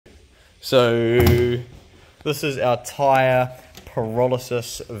So this is our tyre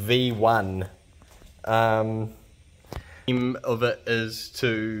pyrolysis V1. Aim of it is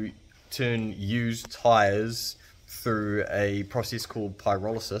to turn used tyres through a process called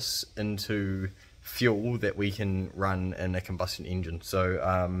pyrolysis into fuel that we can run in a combustion engine. So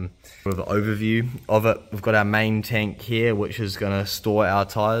sort of an overview of it. We've got our main tank here, which is going to store our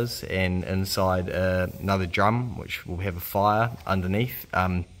tyres, and inside another drum which will have a fire underneath.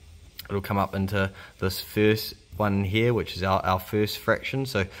 It'll come up into this first one here, which is our first fraction.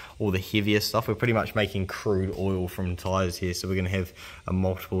 So all the heavier stuff, we're pretty much making crude oil from tyres here, so we're going to have a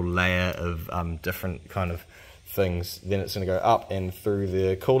multiple layer of different kind of things. Then it's going to go up and through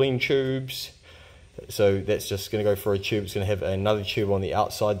the cooling tubes. So that's just going to go for a tube. It's going to have another tube on the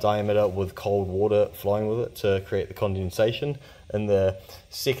outside diameter with cold water flowing with it to create the condensation. And the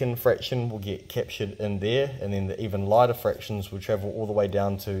second fraction will get captured in there, and then the even lighter fractions will travel all the way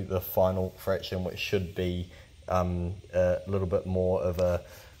down to the final fraction, which should be a little bit more of a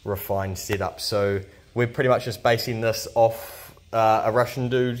refined setup. So we're pretty much just basing this off a Russian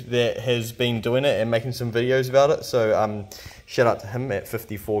dude that has been doing it and making some videos about it. So shout out to him at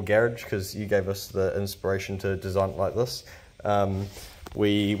 54 Garage, because you gave us the inspiration to design it like this.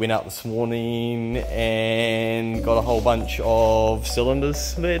 We went out this morning and got a whole bunch of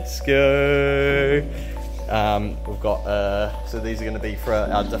cylinders. Let's go. We've got, so these are going to be for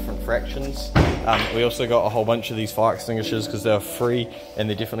our different fractions. We also got a whole bunch of these fire extinguishers because they're free, and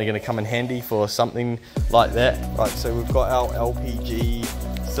they're definitely going to come in handy for something like that. Right, so we've got our LPG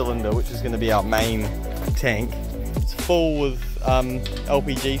cylinder, which is going to be our main tank. It's full with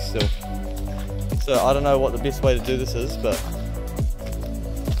LPG still. So I don't know what the best way to do this is, but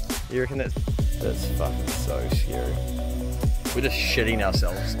you reckon that's fucking so scary. We're just shitting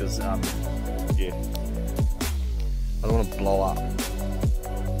ourselves because yeah, I don't want to blow up,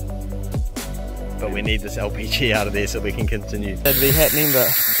 but we need this LPG out of there so we can continue. That'd be happening, but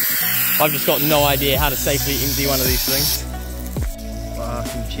I've just got no idea how to safely empty one of these things.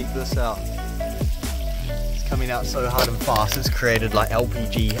 Fucking check this out. It's coming out so hard and fast, it's created like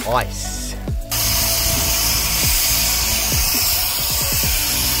LPG ice.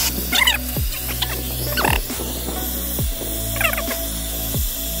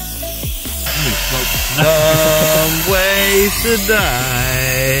 Some ways to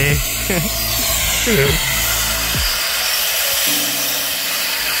die.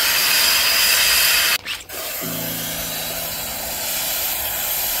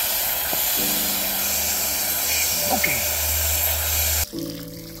 Okay.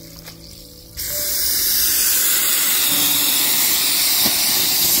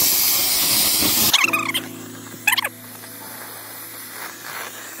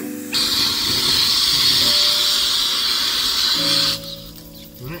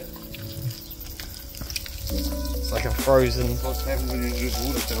 It's like a frozen. What's happening when you use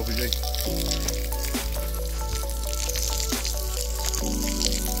water to LPG?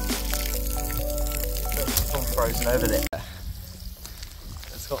 It's all frozen over there.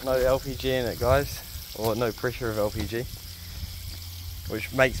 It's got no LPG in it, guys, or no pressure of LPG,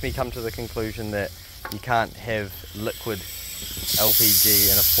 which makes me come to the conclusion that you can't have liquid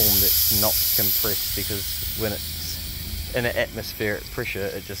LPG in a form that's not compressed, because when it's in an atmospheric pressure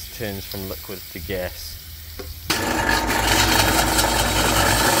it just turns from liquid to gas.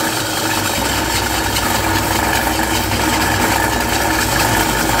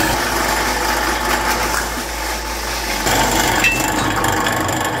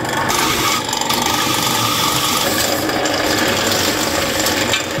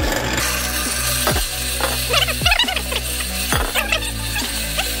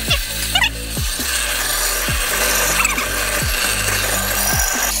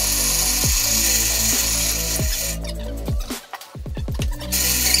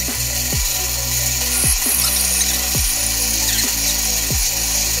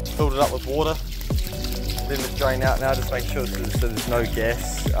 Filled it up with water, let it drain out now, just make sure so there's no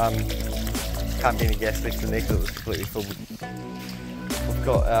gas. Can't be any gas left in there because it was completely filled. We've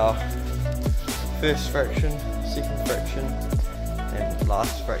got our first fraction, second fraction and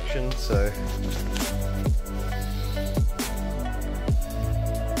last fraction. So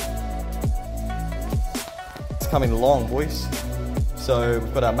it's coming along, boys. So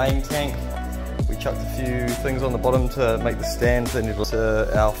we've got our main tank. We chucked a few things on the bottom to make the stand, then it was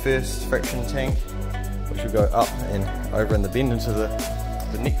our first fraction tank, which will go up and over in the bend into the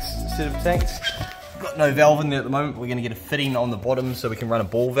next set of tanks. Got no valve in there at the moment, but we're going to get a fitting on the bottom so we can run a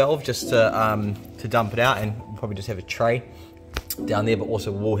ball valve just to dump it out, and we'll probably just have a tray down there, but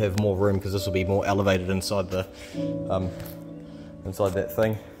also we'll have more room because this will be more elevated inside the inside that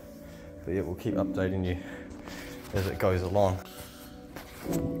thing. But yeah, we'll keep updating you as it goes along.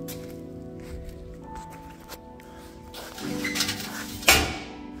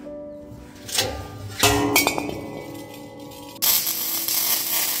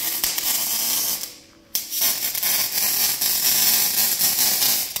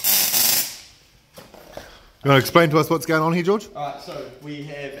 You want to explain to us what's going on here, George? Alright, so we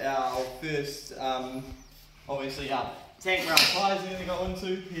have our first, obviously our tank round tyres we're going to go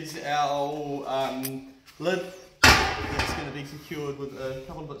into. Here's our lid. It's going to be secured with a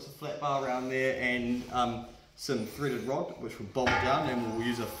couple of bits of flat bar around there and some threaded rod which will bolt down, and we'll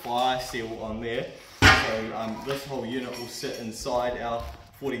use a fire seal on there. So this whole unit will sit inside our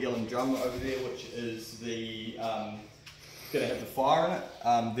 40-gallon drum over there, which is the going to have the fire in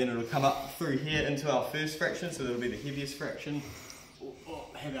it. Then it'll come up through here into our first fraction, so that'll be the heaviest fraction. We'll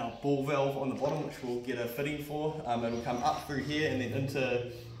have our ball valve on the bottom, which we'll get a fitting for. It'll come up through here and then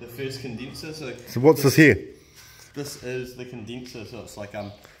into the first condenser. So what's this here? This is the condenser, so it's like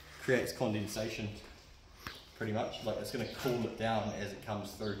creates condensation, pretty much. Like it's going to cool it down as it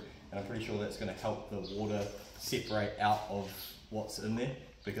comes through, and I'm pretty sure that's going to help the water separate out of what's in there,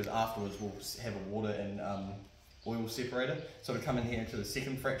 because afterwards we'll have a water and oil separator. So it'll come in here into the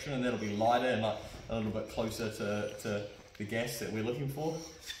second fraction, and that'll be lighter and like a little bit closer to the gas that we're looking for,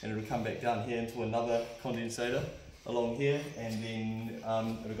 and it'll come back down here into another condensator along here, and then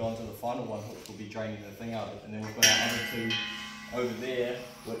it'll go into the final one, which will be draining the thing out, and then we've got our other two over there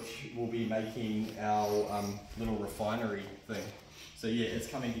which will be making our little refinery thing. So yeah, it's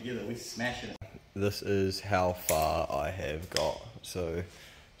coming together, we're smashing it. This is how far I have got. So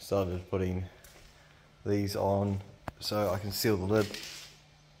started putting these on so I can seal the lid.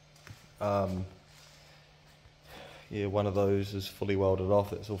 Yeah, one of those is fully welded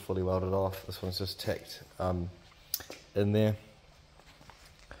off, that's all fully welded off. This one's just tacked in there.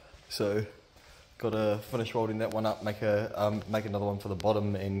 So got to finish welding that one up, make another one for the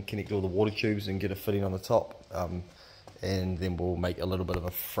bottom and connect all the water tubes and get a fitting on the top. And then we'll make a little bit of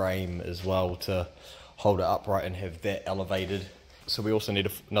a frame as well to hold it upright and have that elevated. So we also need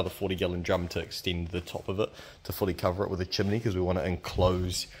another 40-gallon drum to extend the top of it to fully cover it with a chimney, because we want to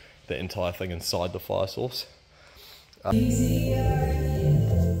enclose the entire thing inside the fire source.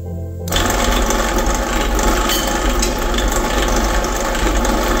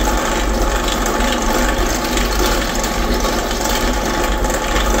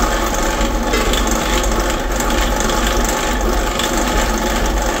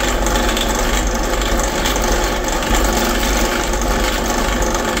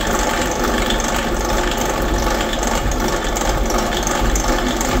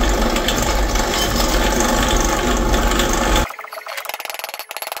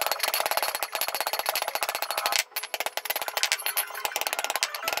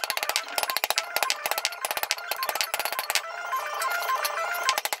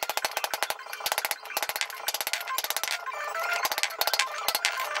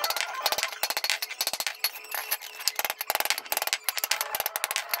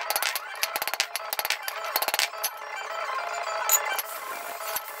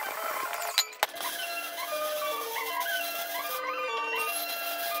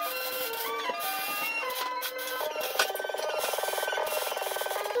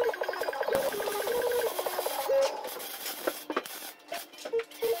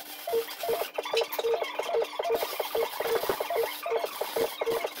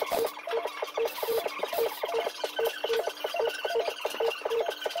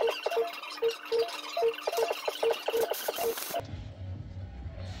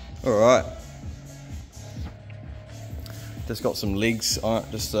 Alright, just got some legs on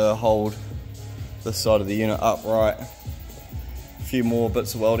it just to hold this side of the unit upright. A few more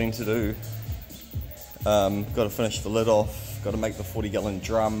bits of welding to do. Got to finish the lid off, got to make the 40-gallon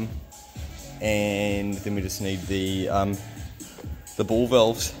drum, and then we just need the ball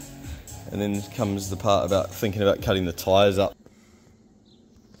valves, and then comes the part about thinking about cutting the tyres up.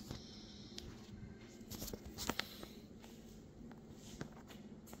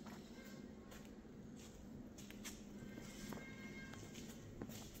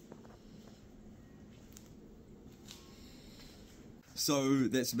 So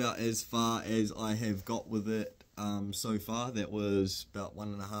that's about as far as I have got with it so far. That was about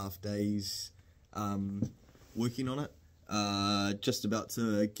 1.5 days working on it. Just about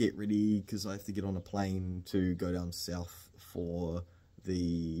to get ready because I have to get on a plane to go down south for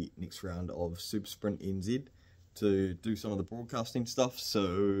the next round of Super Sprint NZ to do some of the broadcasting stuff.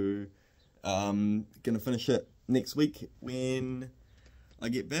 So gonna finish it next week when I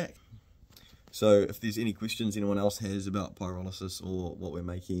get back. So if there's any questions anyone else has about pyrolysis or what we're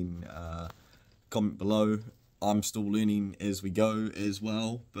making, comment below. I'm still learning as we go as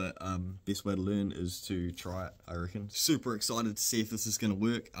well, but best way to learn is to try it, I reckon. Super excited to see if this is going to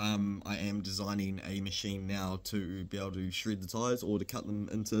work. I am designing a machine now to be able to shred the tyres or to cut them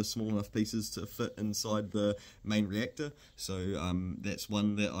into small enough pieces to fit inside the main reactor. So that's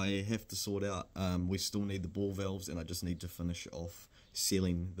one that I have to sort out. We still need the ball valves, and I just need to finish off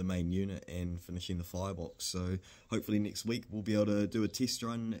sealing the main unit and finishing the firebox. So hopefully next week we'll be able to do a test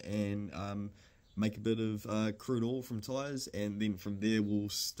run and make a bit of crude oil from tyres, and then from there we'll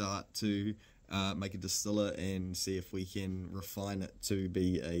start to make a distiller and see if we can refine it to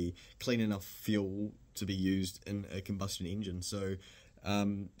be a clean enough fuel to be used in a combustion engine. So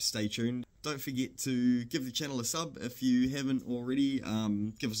stay tuned. Don't forget to give the channel a sub if you haven't already.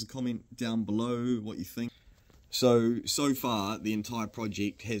 Give us a comment down below what you think. So far the entire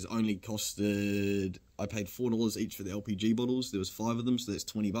project has only costed, I paid $4 each for the LPG bottles. There was 5 of them, so that's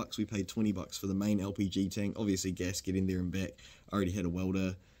 $20. We paid $20 for the main LPG tank. Obviously gas getting there and back. I already had a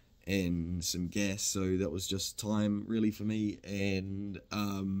welder and some gas, so that was just time really for me. And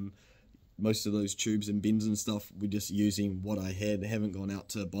most of those tubes and bends and stuff, we're just using what I had. I haven't gone out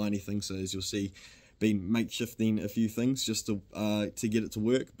to buy anything, so as you'll see, been makeshifting a few things just to get it to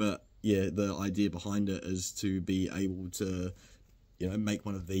work. But yeah, the idea behind it is to be able to, you know, make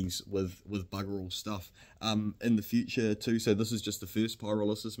one of these with bugger all stuff in the future too. So this is just the first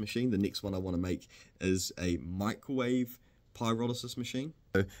pyrolysis machine. The next one I want to make is a microwave pyrolysis machine.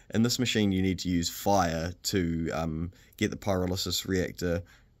 So in this machine you need to use fire to get the pyrolysis reactor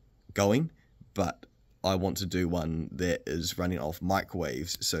going, but I want to do one that is running off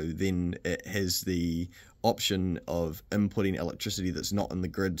microwaves, so then it has the option of inputting electricity that's not in the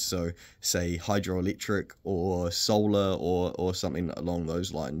grid, so say hydroelectric or solar or something along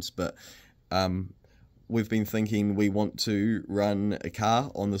those lines. But we've been thinking we want to run a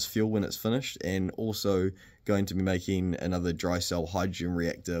car on this fuel when it's finished, and also going to be making another dry cell hydrogen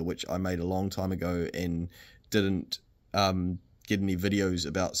reactor, which I made a long time ago and didn't get any videos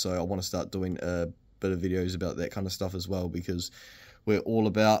about, so I want to start doing a bit of videos about that kind of stuff as well, because we're all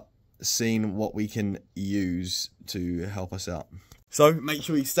about seeing what we can use to help us out. So make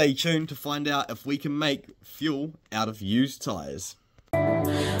sure you stay tuned to find out if we can make fuel out of used tyres.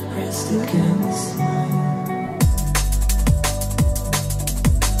 Rest against